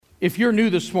If you're new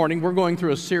this morning, we're going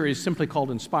through a series simply called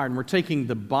Inspired, and we're taking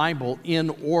the Bible in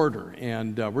order.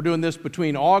 And we're doing this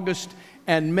between August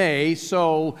and May,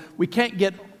 so we can't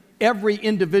get every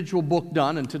individual book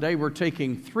done. And today we're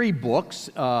taking 3 books,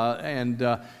 and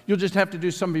you'll just have to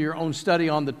do some of your own study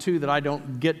on the 2 that I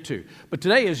don't get to. But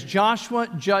today is Joshua,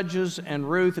 Judges, and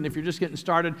Ruth. And if you're just getting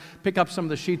started, pick up some of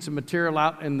the sheets of material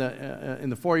out in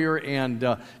the foyer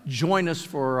and join us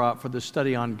for the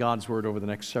study on God's Word over the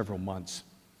next several months.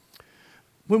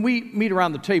 When we meet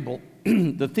around the table,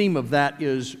 the theme of that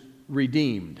is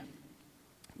redeemed.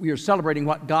 We are celebrating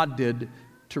what God did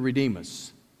to redeem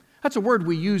us. That's a word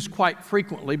we use quite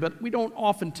frequently, but we don't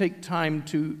often take time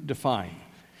to define.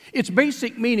 Its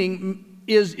basic meaning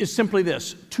is simply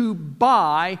this: to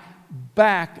buy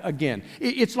back again.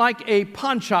 It's like a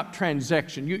pawn shop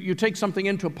transaction. You take something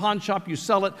into a pawn shop, you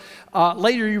sell it.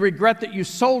 Later you regret that you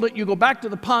sold it. You go back to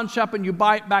the pawn shop and you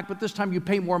buy it back, but this time you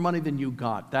pay more money than you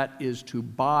got. That is to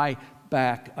buy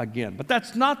back again. But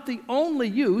that's not the only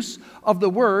use of the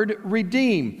word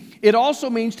redeem. It also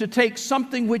means to take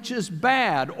something which is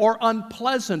bad or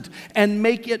unpleasant and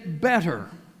make it better.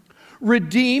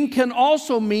 Redeem can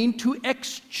also mean to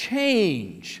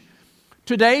exchange.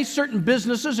 Today, certain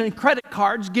businesses and credit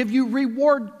cards give you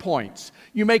reward points.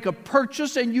 You make a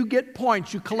purchase and you get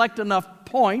points. You collect enough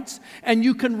points and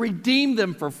you can redeem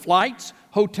them for flights,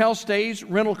 hotel stays,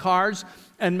 rental cars,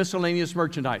 and miscellaneous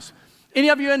merchandise. Any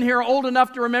of you in here old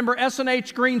enough to remember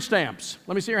S&H green stamps?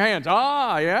 Let me see your hands.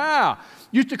 Ah, yeah.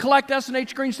 Used to collect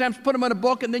S&H green stamps, put them in a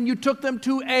book, and then you took them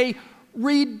to a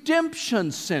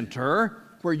redemption center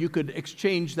where you could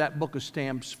exchange that book of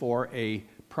stamps for a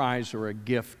prize or a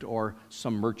gift or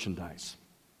some merchandise.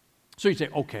 So you say,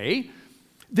 okay,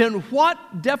 then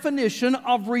what definition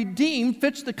of redeem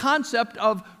fits the concept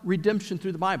of redemption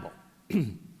through the Bible?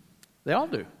 They all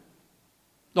do.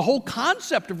 The whole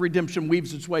concept of redemption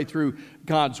weaves its way through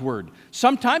God's Word.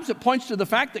 Sometimes it points to the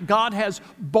fact that God has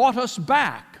bought us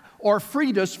back or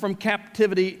freed us from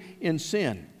captivity in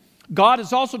sin. God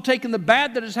has also taken the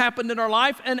bad that has happened in our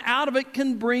life and out of it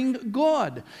can bring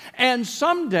good. And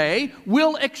someday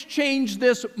we'll exchange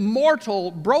this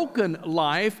mortal, broken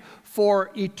life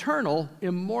for eternal,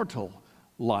 immortal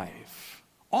life.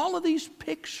 All of these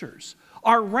pictures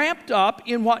are wrapped up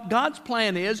in what God's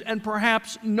plan is, and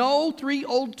perhaps no 3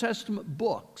 Old Testament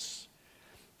books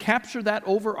capture that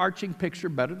overarching picture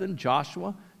better than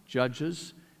Joshua,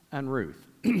 Judges, and Ruth.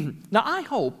 Now, I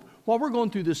hope while we're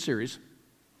going through this series,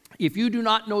 if you do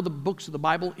not know the books of the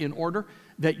Bible in order,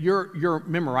 that you're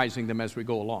memorizing them as we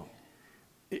go along.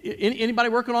 Anybody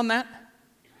working on that?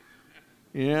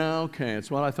 Yeah, okay, that's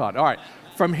what I thought. All right,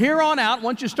 from here on out,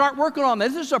 once you start working on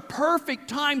this is a perfect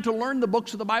time to learn the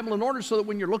books of the Bible in order so that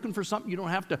when you're looking for something, you don't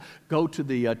have to go to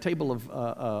the table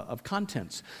of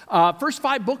contents. First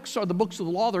 5 books are the books of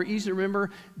the law. They're easy to remember: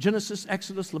 Genesis,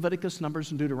 Exodus, Leviticus,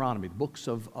 Numbers, and Deuteronomy, the books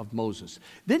of Moses.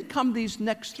 Then come these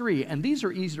next 3, and these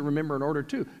are easy to remember in order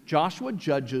too: Joshua,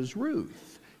 Judges, Ruth.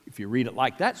 If you read it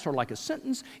like that, sort of like a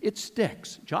sentence, it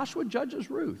sticks. Joshua, Judges,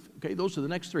 Ruth. Okay, those are the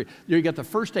next 3. There you got the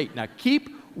first 8. Now keep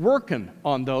working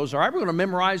on those. All right, we're going to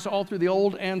memorize all through the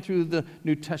Old and through the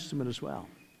New Testament as well.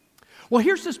 Well,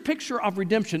 here's this picture of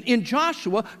redemption. In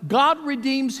Joshua, God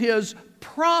redeems His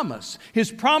promise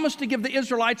to give the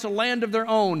Israelites a land of their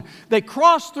own. They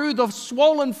cross through the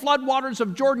swollen floodwaters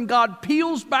of Jordan. God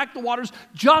peels back the waters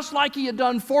just like He had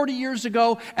done 40 years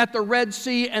ago at the Red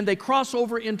Sea, and they cross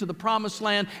over into the promised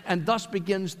land, and thus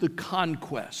begins the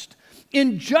conquest.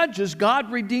 In Judges,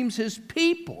 God redeems His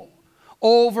people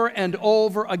over and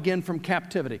over again from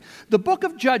captivity. The book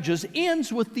of Judges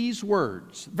ends with these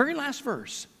words, very last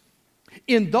verse: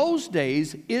 in those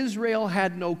days, Israel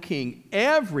had no king.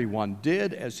 Everyone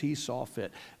did as he saw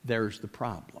fit. There's the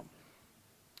problem.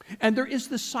 And there is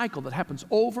this cycle that happens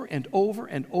over and over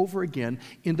and over again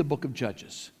in the book of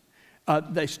Judges.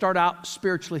 They start out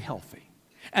spiritually healthy.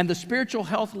 And the spiritual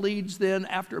health leads then,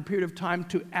 after a period of time,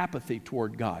 to apathy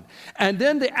toward God. And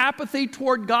then the apathy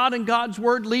toward God and God's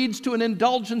Word leads to an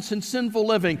indulgence in sinful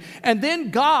living. And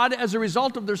then God, as a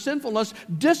result of their sinfulness,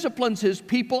 disciplines His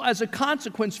people as a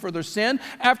consequence for their sin.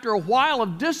 After a while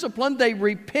of discipline, they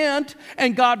repent,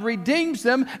 and God redeems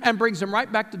them and brings them right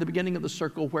back to the beginning of the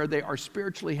circle where they are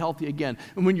spiritually healthy again.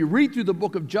 And when you read through the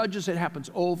book of Judges, it happens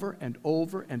over and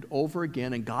over and over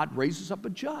again, and God raises up a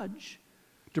judge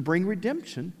to bring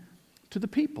redemption to the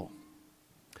people.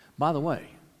 By the way,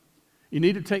 you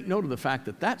need to take note of the fact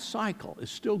that that cycle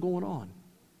is still going on.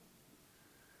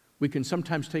 We can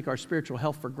sometimes take our spiritual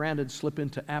health for granted, slip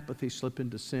into apathy, slip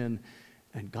into sin,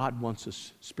 and God wants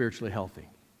us spiritually healthy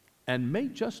and may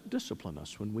just discipline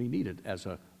us when we need it as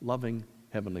a loving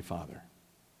Heavenly Father.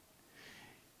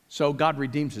 So God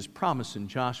redeems his promise in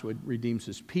Joshua, redeems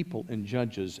his people in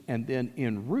Judges, and then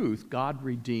in Ruth, God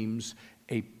redeems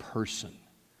a person.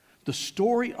 The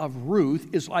story of Ruth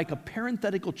is like a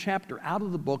parenthetical chapter out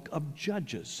of the book of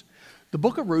Judges. The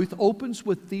book of Ruth opens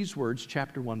with these words,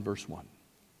 chapter 1, verse 1.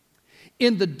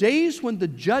 In the days when the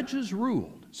judges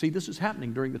ruled, see, this is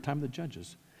happening during the time of the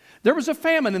judges, there was a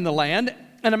famine in the land,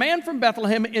 and a man from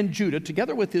Bethlehem in Judah,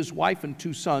 together with his wife and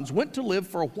 2 sons, went to live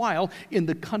for a while in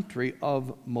the country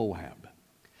of Moab.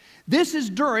 This is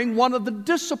during one of the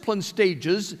discipline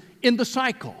stages in the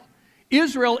cycle.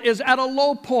 Israel is at a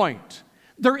low point.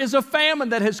 There is a famine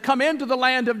that has come into the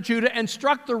land of Judah and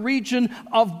struck the region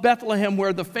of Bethlehem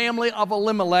where the family of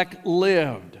Elimelech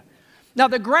lived. Now,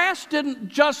 the grass didn't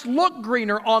just look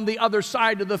greener on the other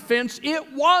side of the fence,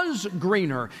 it was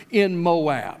greener in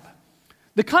Moab.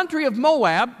 The country of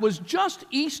Moab was just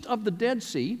east of the Dead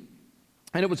Sea,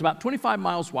 and it was about 25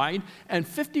 miles wide and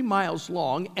 50 miles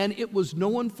long, and it was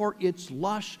known for its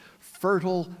lush,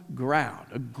 fertile ground,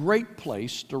 a great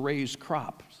place to raise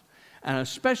crops. And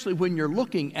especially when you're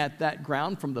looking at that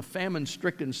ground from the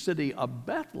famine-stricken city of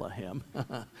Bethlehem,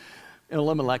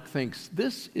 Elimelech thinks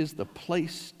this is the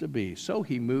place to be. So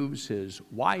he moves his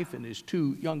wife and his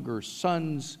 2 younger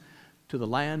sons to the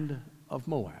land of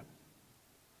Moab.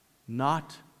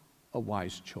 Not a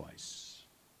wise choice.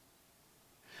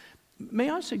 May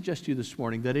I suggest to you this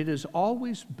morning that it is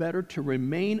always better to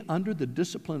remain under the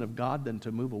discipline of God than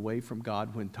to move away from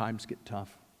God when times get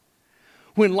tough.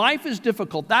 When life is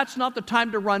difficult, that's not the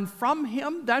time to run from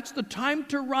Him. That's the time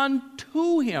to run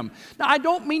to Him. Now, I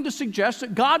don't mean to suggest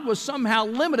that God was somehow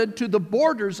limited to the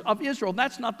borders of Israel.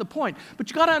 That's not the point. But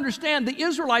you've got to understand the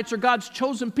Israelites are God's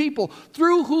chosen people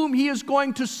through whom He is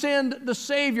going to send the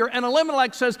Savior. And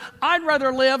Elimelech says, I'd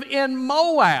rather live in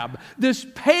Moab, this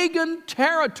pagan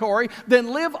territory,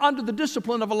 than live under the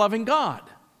discipline of a loving God.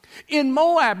 In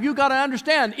Moab, you got to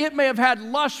understand, it may have had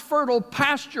lush, fertile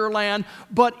pasture land,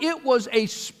 but it was a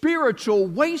spiritual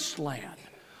wasteland.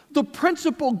 The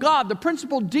principal god, the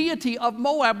principal deity of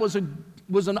Moab was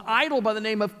an idol by the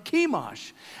name of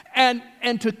Chemosh. And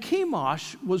to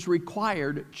Chemosh was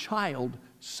required child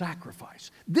sacrifice.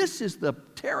 This is the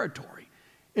territory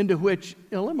into which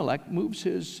Elimelech moves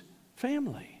his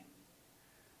family.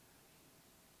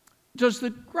 Does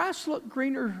the grass look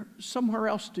greener somewhere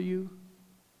else to you?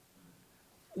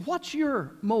 What's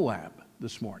your Moab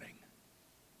this morning?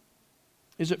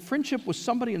 Is it friendship with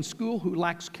somebody in school who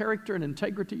lacks character and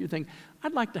integrity? You think,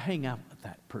 I'd like to hang out with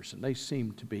that person. They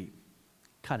seem to be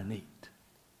kind of neat.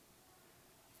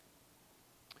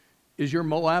 Is your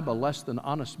Moab a less than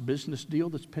honest business deal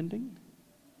that's pending?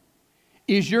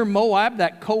 Is your Moab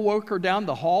that coworker down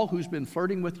the hall who's been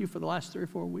flirting with you for the last 3 or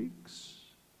 4 weeks?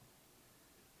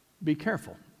 Be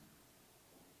careful.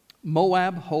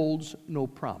 Moab holds no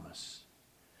promise.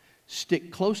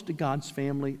 Stick close to God's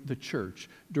family, the church,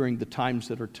 during the times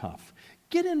that are tough.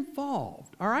 Get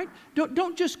involved, all right?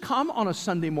 Don't just come on a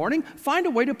Sunday morning. Find a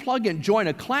way to plug in. Join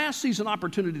a class, seize an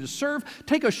opportunity to serve,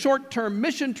 take a short-term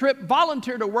mission trip,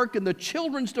 volunteer to work in the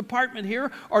children's department here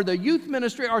or the youth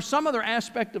ministry or some other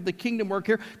aspect of the kingdom work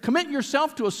here. Commit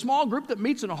yourself to a small group that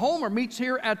meets in a home or meets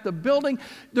here at the building.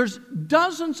 There's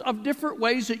dozens of different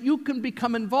ways that you can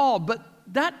become involved, but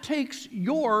that takes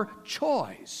your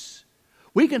choice.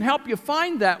 We can help you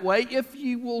find that way if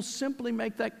you will simply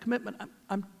make that commitment.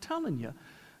 I'm telling you,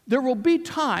 there will be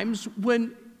times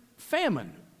when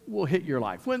famine will hit your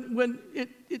life, when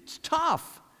it's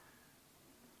tough.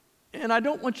 And I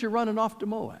don't want you running off to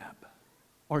Moab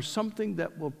or something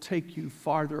that will take you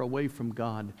farther away from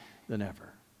God than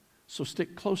ever. So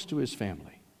stick close to His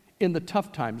family. In the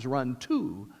tough times, run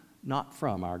to, not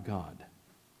from our God.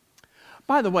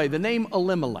 By the way, the name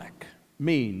Elimelech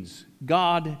means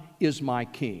God is my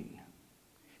king.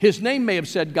 His name may have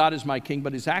said God is my king,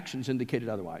 but his actions indicated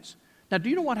otherwise. Now, do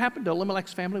you know what happened to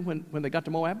Elimelech's family when they got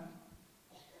to Moab?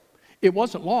 It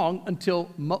wasn't long until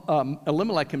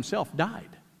Elimelech himself died,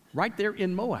 right there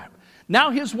in Moab. Now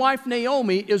his wife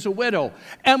Naomi is a widow.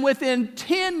 And within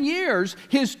 10 years,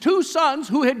 his 2 sons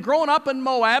who had grown up in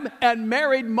Moab and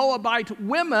married Moabite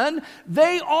women,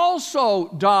 they also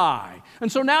die.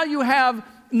 And so now you have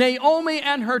Naomi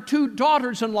and her 2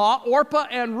 daughters-in-law, Orpah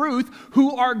and Ruth,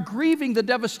 who are grieving the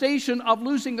devastation of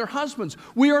losing their husbands.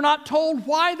 We are not told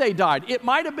why they died. It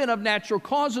might have been of natural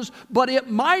causes, but it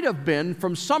might have been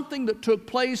from something that took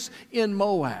place in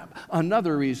Moab.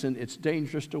 Another reason it's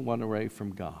dangerous to run away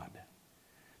from God.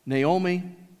 Naomi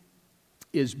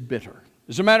is bitter.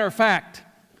 As a matter of fact,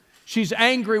 she's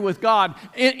angry with God.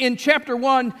 In chapter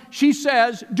 1, she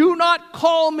says, "Do not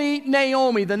call me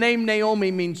Naomi." The name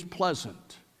Naomi means pleasant.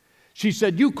 She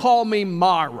said, "You call me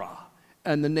Mara."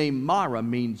 And the name Mara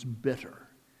means bitter,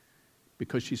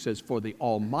 because she says, for the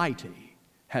Almighty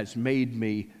has made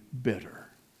me bitter.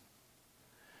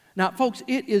 Now, folks,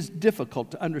 it is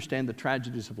difficult to understand the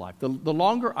tragedies of life. The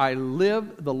longer I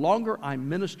live, the longer I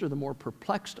minister, the more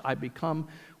perplexed I become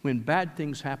when bad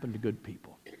things happen to good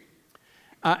people.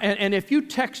 And if you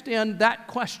text in that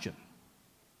question,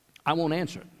 I won't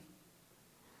answer it,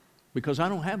 because I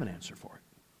don't have an answer for it.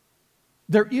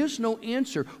 There is no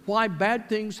answer why bad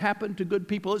things happen to good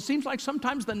people. It seems like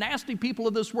sometimes the nasty people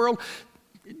of this world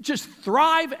just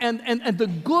thrive, and the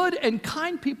good and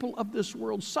kind people of this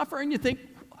world suffer, and you think,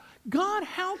 God,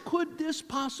 how could this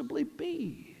possibly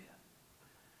be?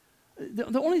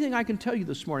 The only thing I can tell you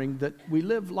this morning, that we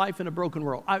live life in a broken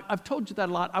world. I've told you that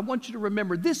a lot. I want you to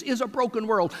remember, this is a broken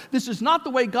world. This is not the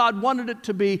way God wanted it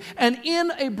to be. And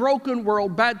in a broken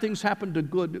world, bad things happen to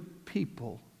good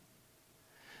people.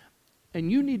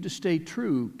 And you need to stay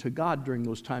true to God during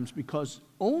those times, because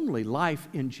only life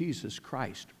in Jesus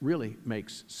Christ really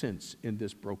makes sense in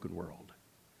this broken world.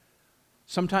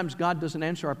 Sometimes God doesn't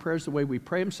answer our prayers the way we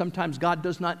pray them. Sometimes God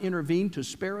does not intervene to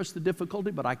spare us the difficulty.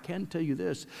 But I can tell you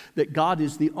this, that God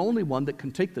is the only one that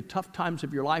can take the tough times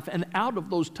of your life, and out of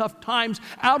those tough times,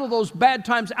 out of those bad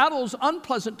times, out of those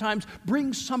unpleasant times,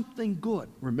 bring something good.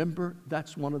 Remember,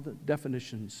 that's one of the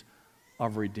definitions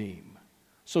of redeem.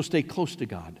 So stay close to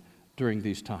God during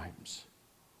these times.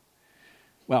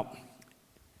 Well,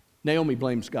 Naomi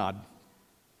blames God.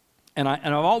 And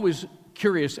I'm always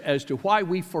curious as to why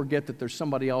we forget that there's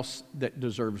somebody else that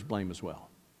deserves blame as well.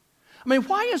 I mean,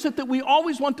 why is it that we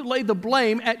always want to lay the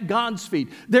blame at God's feet?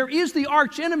 There is the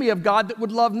arch enemy of God that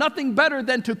would love nothing better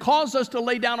than to cause us to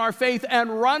lay down our faith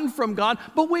and run from God,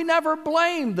 but we never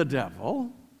blame the devil.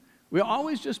 We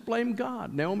always just blame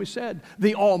God. Naomi said,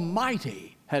 the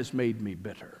Almighty has made me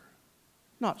bitter.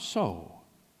 Not so.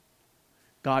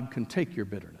 God can take your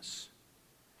bitterness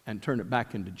and turn it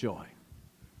back into joy.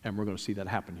 And we're going to see that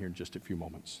happen here in just a few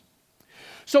moments.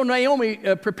 So Naomi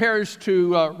prepares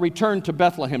to return to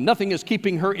Bethlehem. Nothing is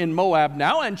keeping her in Moab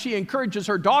now, and she encourages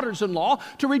her daughters-in-law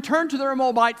to return to their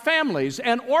Moabite families.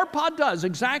 And Orpah does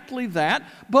exactly that.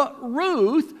 But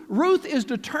Ruth is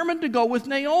determined to go with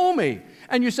Naomi.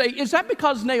 And you say, is that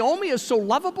because Naomi is so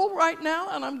lovable right now?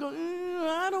 And I'm going,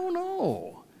 I don't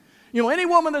know. You know, any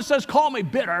woman that says, call me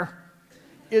bitter,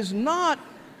 is not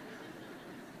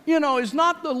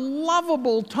the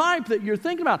lovable type that you're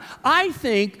thinking about. I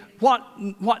think what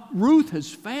Ruth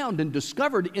has found and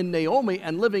discovered in Naomi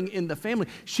and living in the family,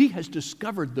 she has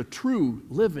discovered the true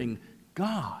living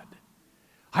God.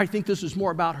 I think this is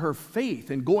more about her faith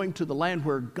and going to the land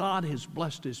where God has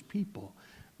blessed his people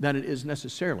than it is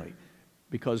necessarily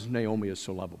because Naomi is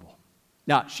so lovable.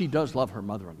 Now, she does love her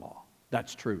mother-in-law.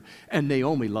 That's true. And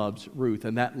Naomi loves Ruth,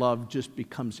 and that love just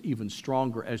becomes even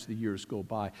stronger as the years go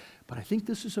by. But I think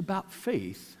this is about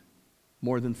faith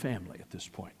more than family at this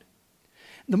point.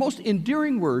 The most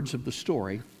endearing words of the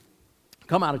story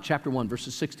come out of chapter 1,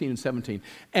 verses 16 and 17.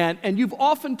 And you've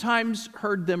oftentimes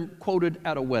heard them quoted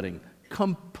at a wedding,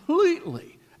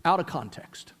 completely out of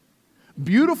context.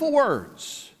 Beautiful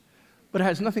words, but it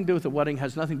has nothing to do with the wedding,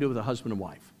 has nothing to do with a husband and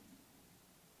wife.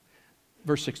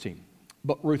 Verse 16.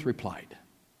 But Ruth replied,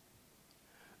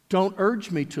 don't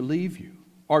urge me to leave you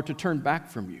or to turn back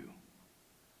from you.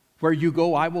 Where you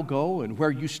go, I will go, and where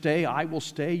you stay, I will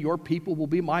stay. Your people will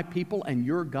be my people, and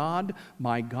your God,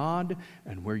 my God.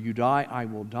 And where you die, I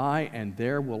will die, and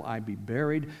there will I be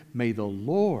buried. May the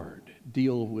Lord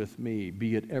deal with me,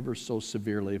 be it ever so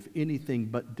severely, if anything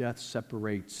but death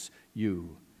separates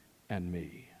you and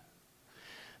me.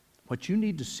 What you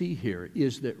need to see here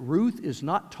is that Ruth is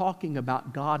not talking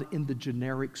about God in the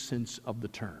generic sense of the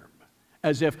term.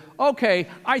 As if, okay,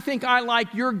 I think I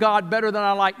like your God better than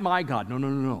I like my God.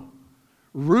 No.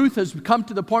 Ruth has come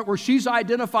to the point where she's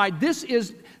identified this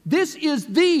is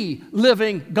the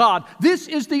living God. This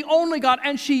is the only God.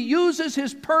 And she uses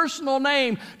his personal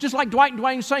name, just like Dwight and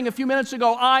Dwayne sang a few minutes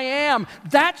ago, I am.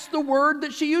 That's the word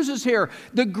that she uses here.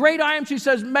 The great I am, she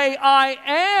says, may I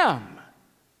am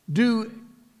do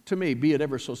to me, be it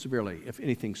ever so severely, if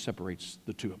anything separates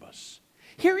the two of us.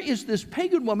 Here is this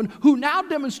pagan woman who now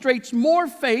demonstrates more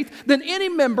faith than any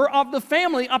member of the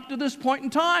family up to this point in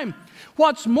time.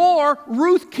 What's more,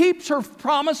 Ruth keeps her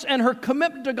promise and her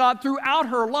commitment to God throughout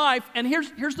her life. And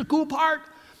here's the cool part.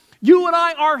 You and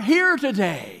I are here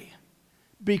today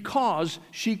because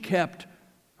she kept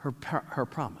her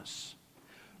promise.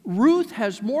 Ruth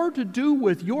has more to do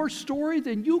with your story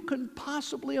than you can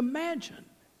possibly imagine.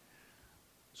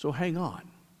 So hang on.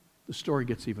 The story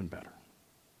gets even better.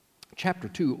 Chapter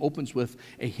 2 opens with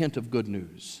a hint of good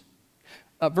news.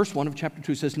 verse 1 of chapter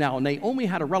 2 says, "Now Naomi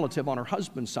had a relative on her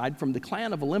husband's side from the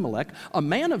clan of Elimelech, a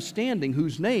man of standing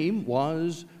whose name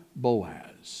was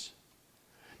Boaz.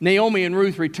 Naomi and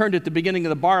Ruth returned at the beginning of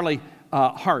the barley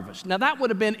harvest." Now that would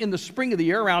have been in the spring of the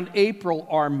year, around April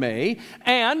or May.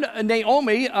 And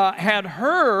Naomi had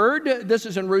heard, this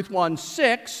is in Ruth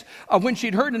 1:6, when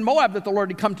she'd heard in Moab that the Lord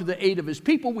had come to the aid of his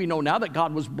people. We know now that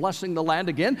God was blessing the land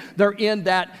again. They're in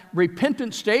that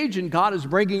repentant stage, and God is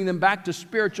bringing them back to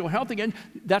spiritual health again.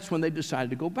 That's when they decided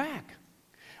to go back.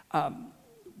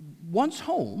 Once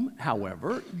home,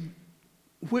 however,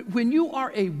 when you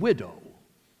are a widow,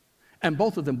 and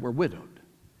both of them were widowed,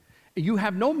 you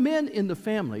have no men in the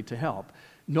family to help,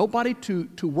 nobody to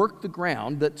work the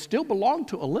ground that still belonged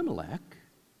to Elimelech.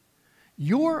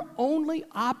 Your only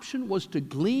option was to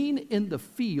glean in the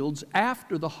fields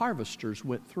after the harvesters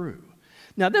went through.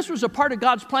 Now, this was a part of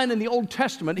God's plan in the Old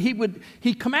Testament.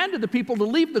 He commanded the people to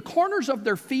leave the corners of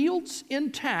their fields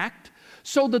intact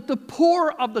so that the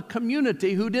poor of the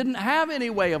community who didn't have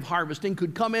any way of harvesting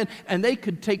could come in and they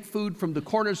could take food from the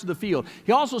corners of the field.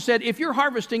 He also said, if you're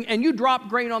harvesting and you drop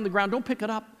grain on the ground, don't pick it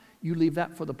up. You leave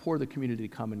that for the poor of the community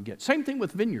to come and get. Same thing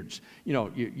with vineyards. You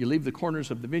know, you leave the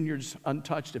corners of the vineyards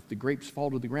untouched. If the grapes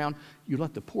fall to the ground, you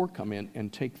let the poor come in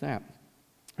and take that.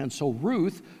 And so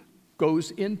Ruth goes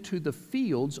into the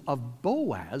fields of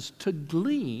Boaz to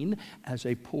glean as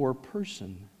a poor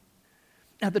person.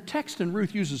 Now, the text in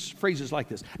Ruth uses phrases like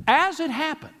this: as it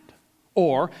happened,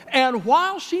 or, and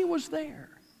while she was there.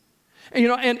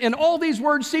 And, and all these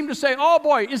words seem to say, oh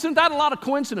boy, isn't that a lot of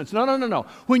coincidence? No.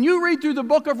 When you read through the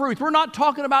book of Ruth, we're not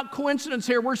talking about coincidence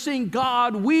here. We're seeing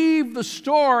God weave the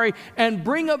story and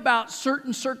bring about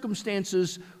certain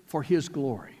circumstances for his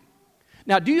glory.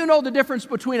 Now, do you know the difference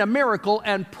between a miracle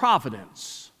and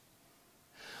providence?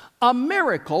 A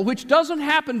miracle, which doesn't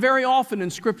happen very often in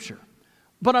Scripture,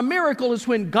 but a miracle is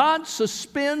when God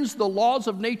suspends the laws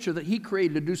of nature that he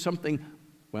created to do something,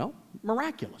 well,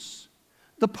 miraculous.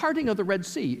 The parting of the Red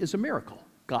Sea is a miracle.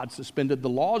 God suspended the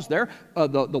laws there.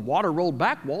 The water rolled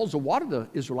back, walls of water. The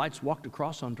Israelites walked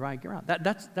across on dry ground.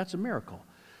 That's a miracle.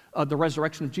 The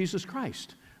resurrection of Jesus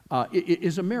Christ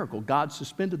is a miracle. God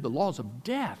suspended the laws of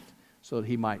death so that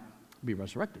he might be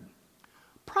resurrected.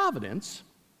 Providence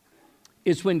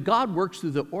is when God works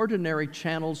through the ordinary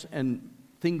channels and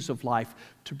things of life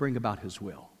to bring about his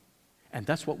will. And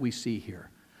that's what we see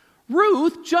here.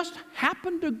 Ruth just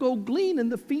happened to go glean in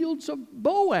the fields of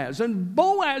Boaz, and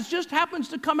Boaz just happens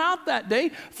to come out that day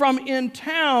from in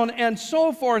town and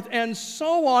so forth and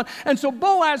so on. And so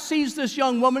Boaz sees this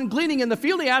young woman gleaning in the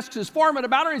field. He asks his foreman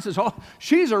about her. He says, oh,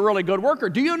 she's a really good worker.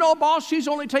 Do you know, boss, she's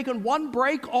only taken one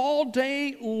break all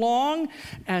day long?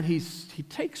 And he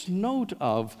takes note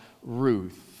of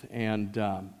Ruth,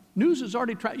 and news has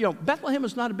already traveled. Bethlehem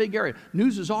is not a big area.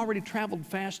 News has already traveled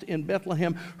fast in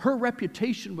Bethlehem. Her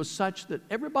reputation was such that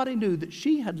everybody knew that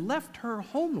she had left her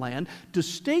homeland to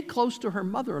stay close to her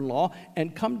mother-in-law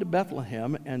and come to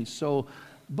Bethlehem. And so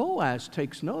Boaz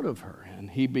takes note of her,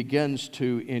 and he begins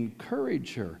to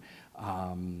encourage her.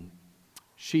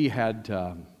 She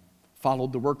had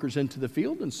followed the workers into the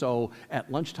field, and so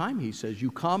at lunchtime he says, you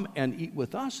come and eat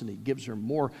with us, and he gives her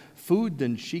more food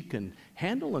than she can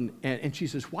handle, and she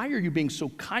says, why are you being so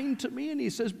kind to me? And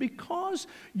he says, because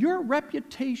your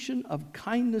reputation of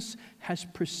kindness has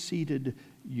preceded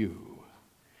you.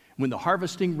 When the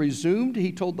harvesting resumed,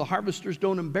 he told the harvesters,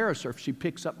 don't embarrass her if she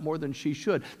picks up more than she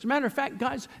should. As a matter of fact,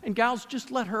 guys and gals, just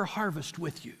let her harvest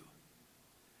with you.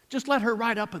 Just let her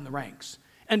ride up in the ranks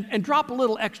and drop a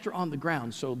little extra on the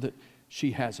ground so that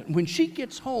she hasn't. When she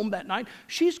gets home that night,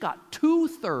 she's got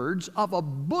 2/3 of a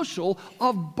bushel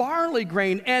of barley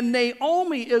grain, and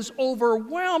Naomi is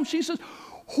overwhelmed. She says,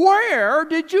 where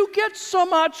did you get so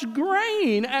much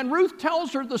grain? And Ruth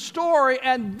tells her the story,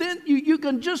 and then you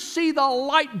can just see the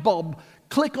light bulb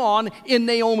click on in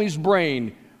Naomi's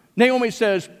brain. Naomi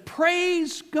says,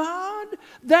 praise God,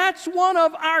 that's one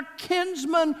of our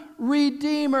kinsman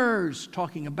redeemers,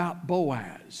 talking about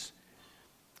Boaz.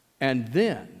 And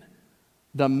then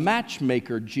the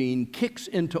matchmaker gene kicks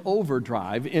into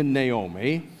overdrive in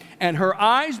Naomi, and her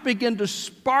eyes begin to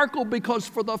sparkle because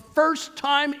for the first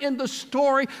time in the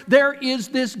story, there is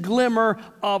this glimmer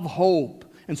of hope.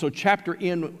 And so chapter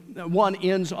 1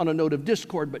 ends on a note of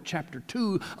discord, but chapter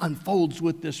 2 unfolds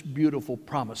with this beautiful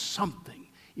promise. Something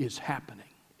is happening.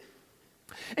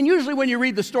 And usually when you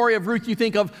read the story of Ruth, you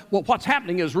think of, well, what's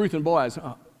happening is Ruth and Boaz.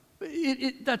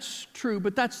 That's true,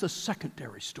 but that's the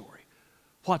secondary story.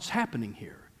 What's happening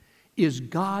here is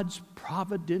God's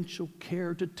providential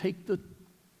care to take the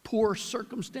poor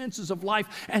circumstances of life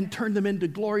and turn them into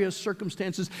glorious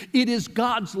circumstances. It is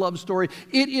God's love story.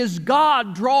 It is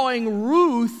God drawing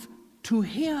Ruth to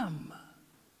him.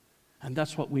 And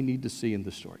that's what we need to see in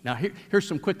the story. Now, here's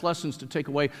some quick lessons to take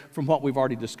away from what we've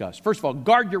already discussed. First of all,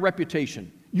 guard your reputation.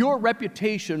 Your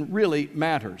reputation really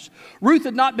matters. Ruth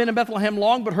had not been in Bethlehem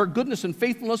long, but her goodness and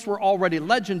faithfulness were already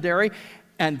legendary,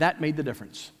 and that made the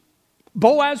difference.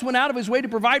 Boaz went out of his way to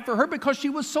provide for her because she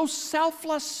was so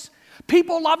selfless.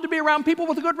 People love to be around people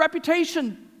with a good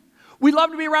reputation. We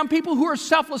love to be around people who are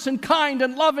selfless and kind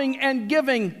and loving and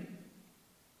giving.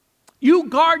 You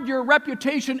guard your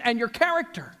reputation and your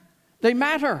character. They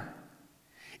matter.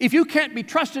 If you can't be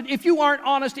trusted, if you aren't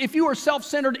honest, if you are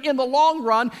self-centered in the long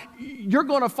run, you're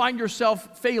going to find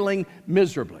yourself failing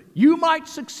miserably. You might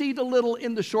succeed a little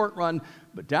in the short run,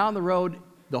 but down the road,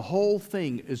 the whole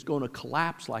thing is going to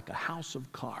collapse like a house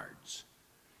of cards.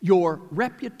 Your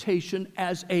reputation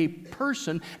as a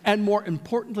person, and more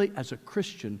importantly, as a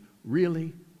Christian,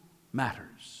 really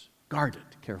matters. Guard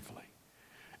it carefully.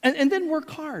 And then work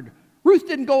hard. Ruth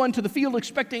didn't go into the field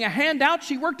expecting a handout.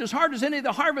 She worked as hard as any of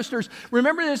the harvesters.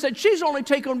 Remember, they said she's only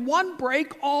taken one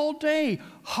break all day.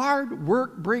 Hard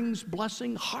work brings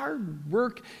blessing. Hard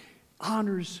work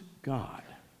honors God.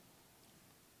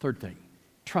 Third thing,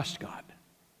 trust God.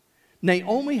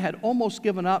 Naomi had almost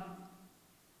given up,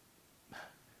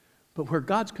 but where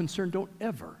God's concerned, don't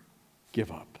ever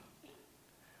give up.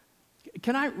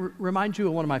 Can I remind you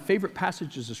of one of my favorite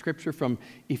passages of Scripture from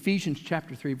Ephesians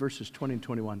chapter 3, verses 20 and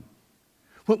 21?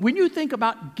 When you think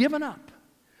about giving up,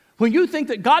 when you think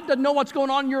that God doesn't know what's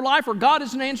going on in your life, or God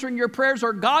isn't answering your prayers,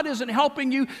 or God isn't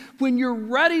helping you, when you're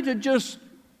ready to just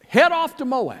head off to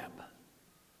Moab,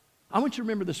 I want you to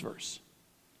remember this verse.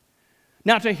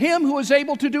 Now to him who is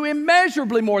able to do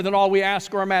immeasurably more than all we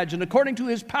ask or imagine, according to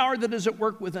his power that is at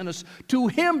work within us, to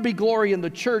him be glory in the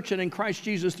church and in Christ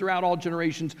Jesus throughout all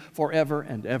generations, forever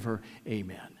and ever.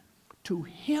 Amen. To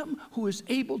him who is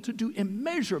able to do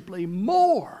immeasurably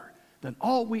more than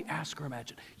all we ask or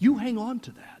imagine. You hang on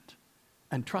to that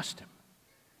and trust him.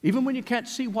 Even when you can't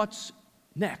see what's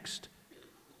next,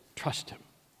 trust him.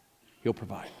 He'll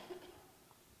provide.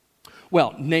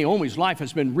 Well, Naomi's life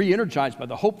has been re-energized by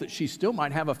the hope that she still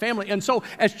might have a family. And so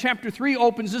as chapter 3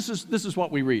 opens, this is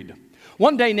what we read.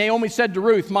 One day Naomi said to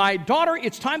Ruth, "My daughter,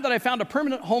 it's time that I found a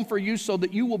permanent home for you so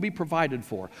that you will be provided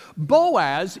for.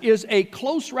 Boaz is a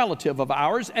close relative of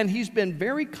ours, and he's been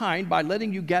very kind by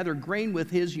letting you gather grain with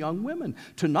his young women.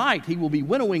 Tonight he will be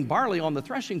winnowing barley on the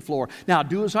threshing floor. Now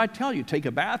do as I tell you. Take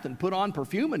a bath and put on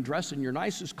perfume and dress in your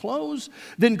nicest clothes.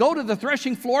 Then go to the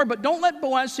threshing floor, but don't let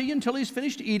Boaz see you until he's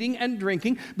finished eating and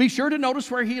drinking. Be sure to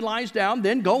notice where he lies down.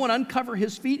 Then go and uncover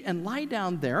his feet and lie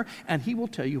down there, and he will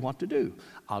tell you what to do."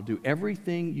 "I'll do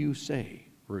everything you say,"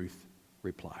 Ruth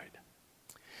replied.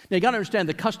 Now you got to understand,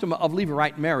 the custom of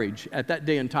Levirate marriage at that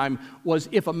day and time was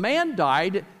if a man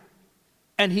died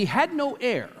and he had no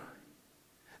heir,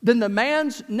 then the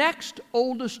man's next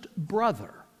oldest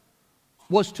brother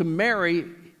was to marry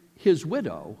his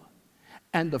widow,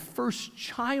 and the first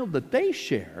child that they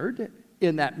shared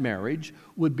in that marriage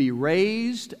would be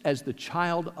raised as the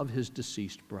child of his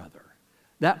deceased brother.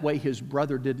 That way his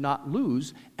brother did not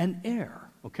lose an heir.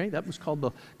 Okay, that was called the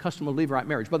custom of Levirate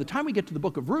marriage. By the time we get to the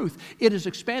book of Ruth, it is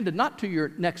expanded not to your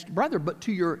next brother, but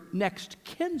to your next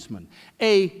kinsman,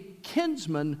 a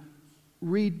kinsman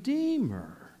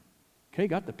redeemer. Okay,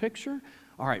 got the picture?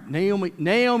 All right,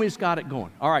 Naomi's got it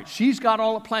going. All right, she's got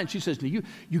all the plans. She says, now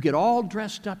you get all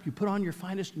dressed up, you put on your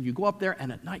finest, and you go up there,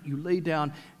 and at night you lay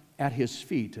down at his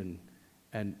feet.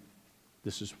 And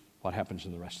this is what happens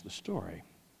in the rest of the story.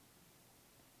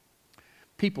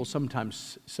 People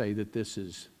sometimes say that this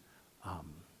is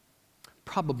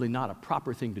probably not a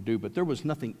proper thing to do, but there was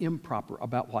nothing improper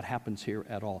about what happens here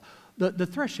at all. The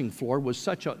threshing floor was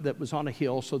that was on a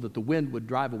hill so that the wind would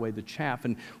drive away the chaff.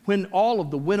 And when all of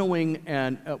the winnowing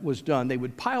was done, they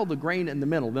would pile the grain in the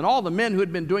middle. Then all the men who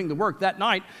had been doing the work that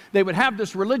night, they would have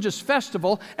this religious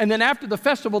festival. And then after the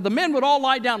festival, the men would all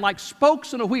lie down like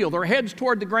spokes in a wheel, their heads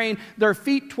toward the grain, their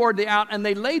feet toward the out, and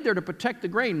they laid there to protect the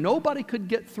grain. Nobody could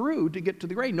get through to get to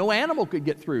the grain. No animal could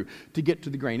get through to get to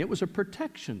the grain. It was a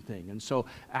protection thing. And so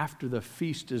after the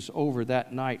feast is over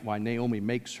that night, while Naomi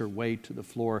makes her way to the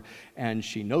floor, and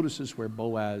she notices where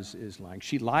Boaz is lying,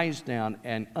 she lies down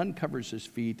and uncovers his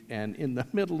feet, and in the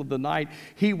middle of the night,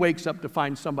 he wakes up to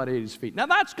find somebody at his feet. Now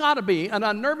that's got to be an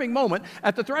unnerving moment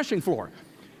at the threshing floor.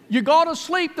 You go to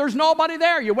sleep, there's nobody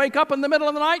there. You wake up in the middle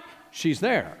of the night, she's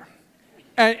there.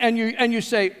 And you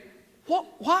say,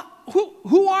 what?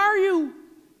 Who are you?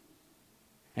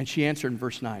 And she answered in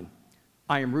verse 9,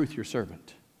 "I am Ruth, your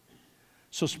servant.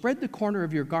 So spread the corner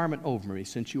of your garment over me,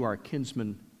 since you are a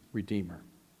kinsman redeemer."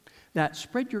 That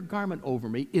spread your garment over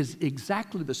me is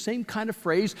exactly the same kind of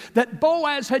phrase that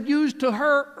Boaz had used to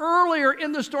her earlier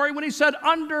in the story when he said,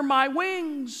 under my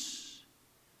wings,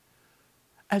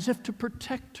 as if to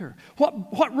protect her.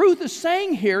 What Ruth is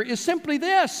saying here is simply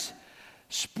this: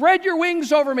 spread your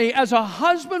wings over me as a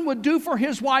husband would do for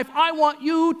his wife. I want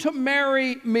you to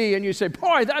marry me. And you say,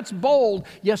 boy, that's bold.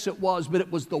 Yes, it was, but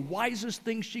it was the wisest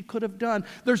thing she could have done.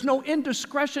 There's no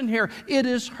indiscretion here. It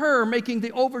is her making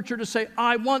the overture to say,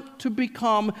 I want to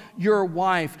become your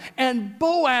wife. And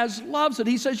Boaz loves it.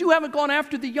 He says, you haven't gone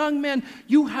after the young men.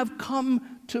 You have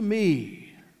come to me.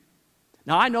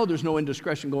 Now, I know there's no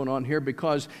indiscretion going on here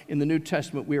because in the New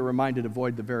Testament we are reminded to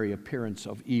avoid the very appearance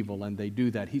of evil, and they do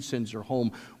that. He sends her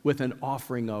home with an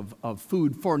offering of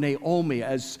food for Naomi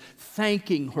as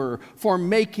thanking her for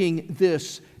making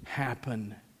this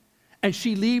happen. And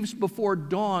she leaves before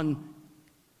dawn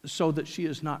so that she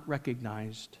is not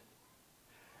recognized.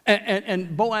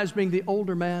 And Boaz, being the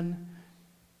older man,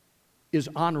 is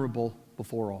honorable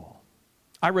before all.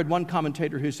 I read one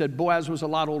commentator who said Boaz was a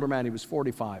lot older man. He was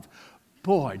 45.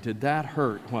 Boy, did that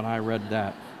hurt when I read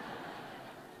that.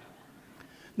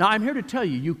 Now, I'm here to tell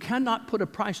you, you cannot put a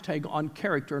price tag on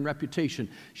character and reputation.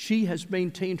 She has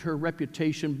maintained her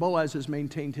reputation. Boaz has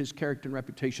maintained his character and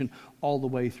reputation all the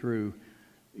way through.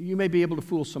 You may be able to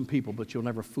fool some people, but you'll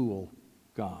never fool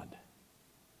God.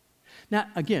 Now,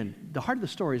 again, the heart of the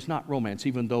story is not romance,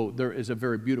 even though there is a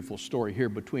very beautiful story here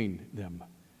between them.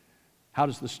 How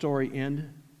does the story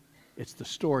end? It's the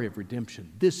story of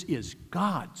redemption. This is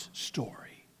God's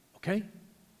story, okay?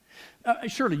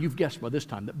 Surely you've guessed by this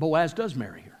time that Boaz does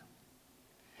marry her.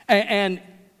 And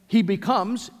he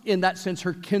becomes, in that sense,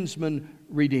 her kinsman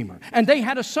redeemer. And they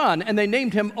had a son, and they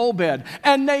named him Obed.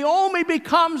 And Naomi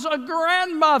becomes a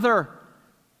grandmother.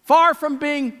 Far from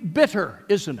being bitter,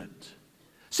 isn't it?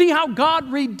 See how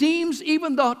God redeems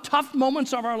even the tough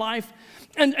moments of our life?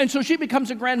 And so she becomes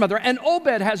a grandmother. And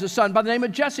Obed has a son by the name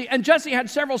of Jesse. And Jesse had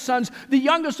several sons, the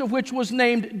youngest of which was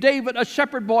named David, a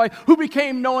shepherd boy who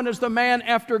became known as the man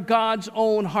after God's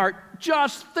own heart.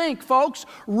 Just think, folks,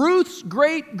 Ruth's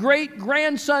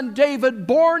great-great-grandson David,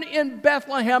 born in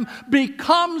Bethlehem,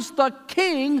 becomes the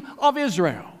king of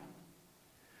Israel.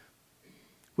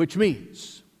 Which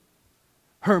means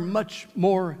her much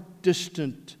more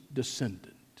distant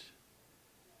descendant,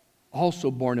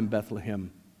 also born in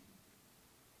Bethlehem,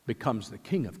 becomes the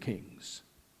King of Kings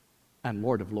and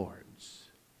Lord of Lords.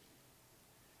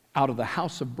 Out of the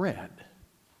house of bread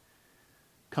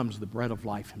comes the bread of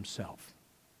life himself,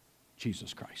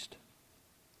 Jesus Christ.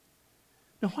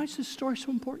 Now, why is this story so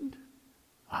important?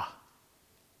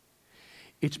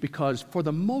 It's because for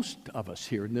the most of us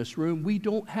here in this room, we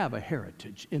don't have a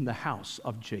heritage in the house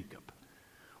of Jacob.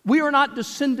 We are not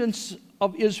descendants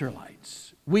of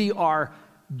Israelites. We are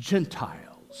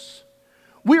Gentiles.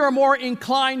 We are more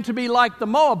inclined to be like the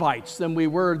Moabites than we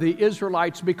were the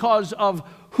Israelites because of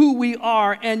who we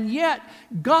are. And yet,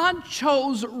 God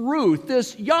chose Ruth,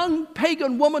 this young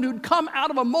pagan woman who'd come out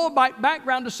of a Moabite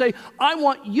background, to say, I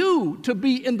want you to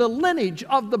be in the lineage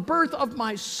of the birth of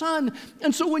my son.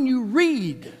 And so when you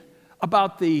read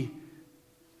about the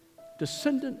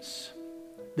descendants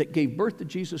that gave birth to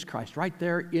Jesus Christ, right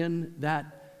there in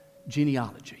that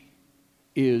genealogy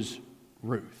is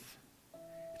Ruth.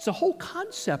 It's the whole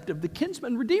concept of the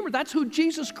kinsman redeemer. That's who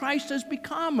Jesus Christ has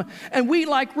become. And we,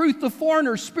 like Ruth the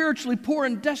foreigner, spiritually poor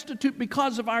and destitute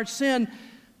because of our sin,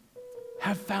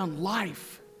 have found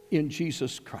life in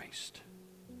Jesus Christ.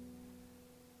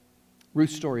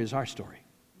 Ruth's story is our story.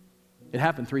 It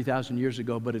happened 3,000 years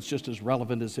ago, but it's just as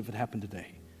relevant as if it happened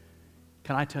today.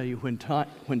 Can I tell you,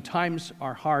 when times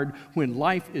are hard, when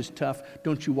life is tough,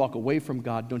 don't you walk away from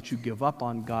God, don't you give up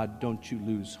on God, don't you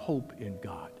lose hope in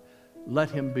God.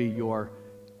 Let him be your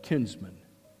kinsman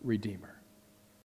redeemer.